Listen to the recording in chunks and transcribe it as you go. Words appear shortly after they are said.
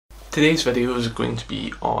Today's video is going to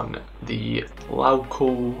be on the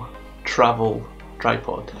Lamcou Travel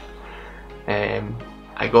Tripod.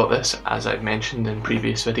 I got this, as I've mentioned in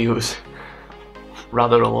previous videos,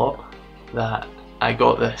 rather a lot, that I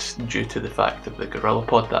got this due to the fact of the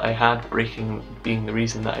GorillaPod that I had breaking being the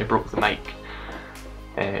reason that I broke the mic.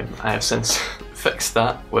 I have since fixed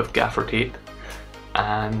that with gaffer tape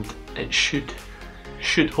and it should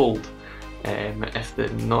hold. If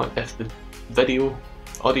the video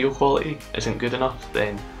audio quality isn't good enough,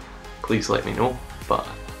 then please let me know. But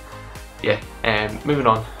yeah, moving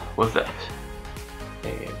on with this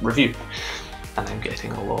review, and I'm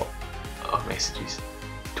getting a lot of messages.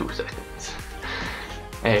 2 seconds.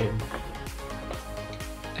 I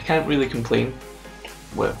can't really complain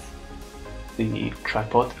with the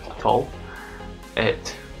tripod at all.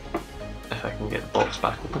 If I can get the box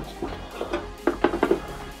back open,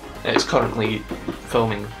 it's currently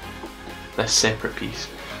filming this separate piece,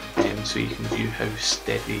 so you can view how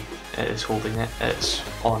steady it is holding it. It's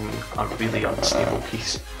on a really unstable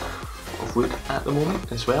piece of wood at the moment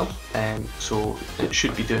as well, so it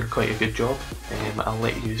should be doing quite a good job. I'll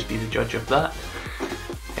let you be the judge of that.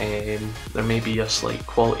 There may be a slight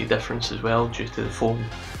quality difference as well due to the phone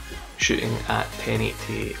shooting at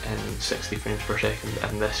 1080 and 60 frames per second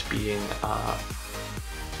and this being a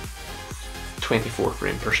 24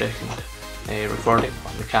 frame per second recording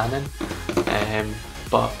on the Canon,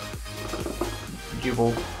 but you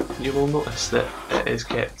will notice that it is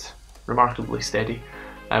kept remarkably steady.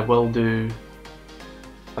 I will do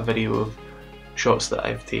a video of shots that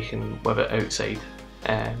I've taken with it outside,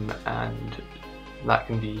 and that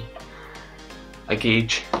can be a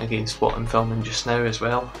gauge against what I'm filming just now as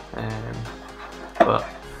well. But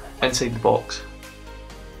inside the box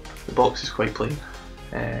is quite plain,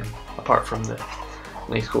 apart from the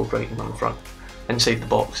nice gold writing on the front. Inside the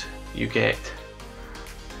box you get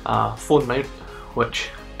a phone mount, which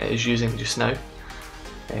it is using just now,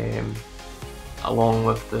 along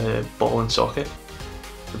with the ball and socket.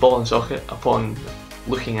 The ball and socket, upon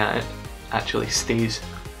looking at it, actually stays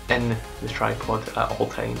in the tripod at all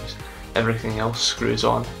times. Everything else screws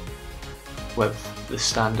on with the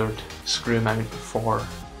standard screw mount for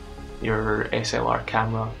your SLR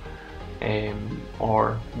camera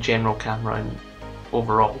or general camera. And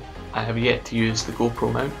overall, I have yet to use the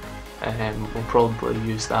GoPro mount. We'll probably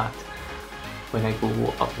use that when I go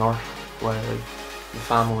up north with the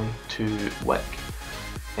family to Wick.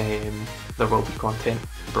 There will be content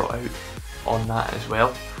brought out on that as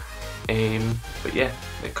well. But yeah,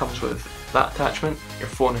 it comes with that attachment, your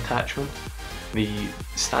phone attachment, the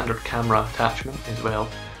standard camera attachment as well.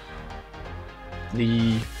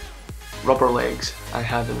 The rubber legs, I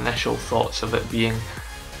had initial thoughts of it being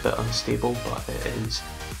a bit unstable, but it is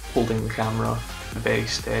holding the camera very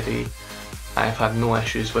steady. I've had no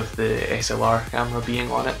issues with the SLR camera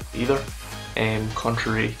being on it either,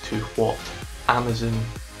 contrary to what Amazon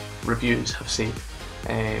reviews have said.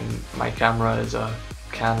 My camera is a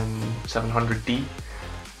Canon 700D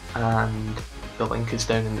and the link is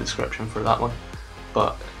down in the description for that one,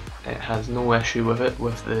 but it has no issue with it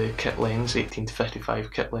with the kit lens,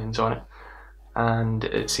 18-55 kit lens on it, and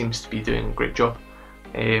it seems to be doing a great job.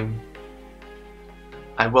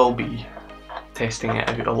 I will be testing it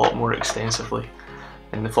out a lot more extensively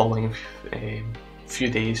in the following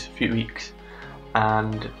few weeks,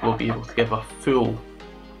 and we'll be able to give a full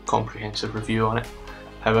comprehensive review on it.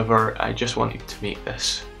 However, I just wanted to make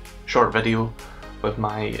this short video with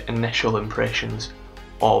my initial impressions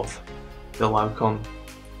of the Lamcou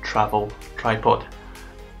Travel Tripod.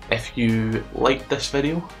 If you liked this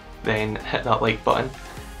video, then hit that like button.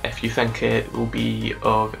 If you think it will be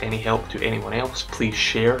of any help to anyone else, please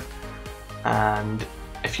share. And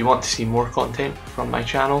if you want to see more content from my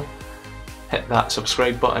channel, hit that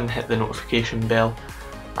subscribe button, hit the notification bell,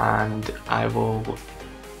 and I will,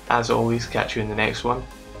 as always, catch you in the next one.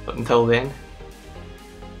 But until then,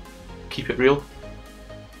 keep it real,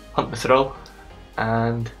 hunt the thrill,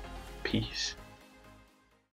 and peace.